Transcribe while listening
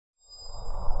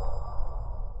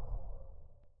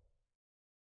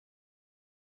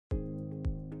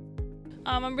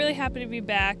I'm really happy to be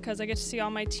back because I get to see all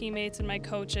my teammates and my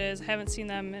coaches. I haven't seen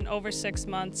them in over 6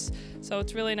 months, so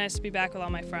it's really nice to be back with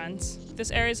all my friends. This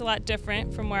area is a lot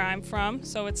different from where I'm from,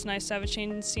 so it's nice to have a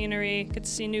change in scenery, get to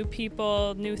see new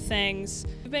people, new things.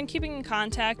 We've been keeping in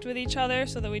contact with each other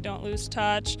so that we don't lose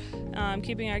touch,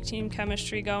 keeping our team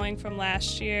chemistry going from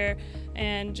last year,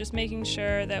 and just making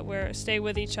sure that we stay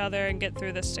with each other and get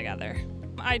through this together.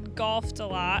 I golfed a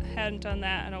lot, hadn't done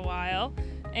that in a while.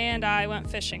 And I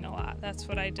went fishing a lot. That's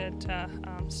what I did to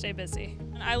stay busy.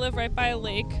 I live right by a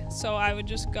lake, so I would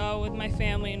just go with my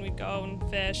family and we'd go and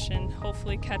fish and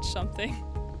hopefully catch something.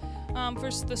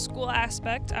 For the school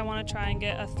aspect, I want to try and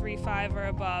get a 3.5 or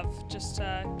above just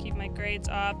to keep my grades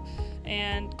up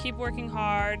and keep working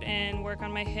hard and work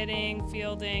on my hitting,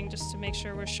 fielding, just to make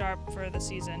sure we're sharp for the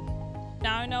season.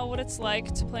 Now I know what it's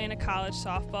like to play in a college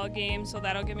softball game, so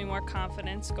that'll give me more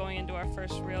confidence going into our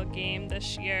first real game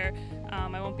this year.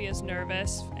 I won't be as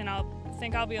nervous, and I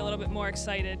think I'll be a little bit more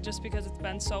excited just because it's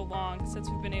been so long since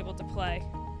we've been able to play.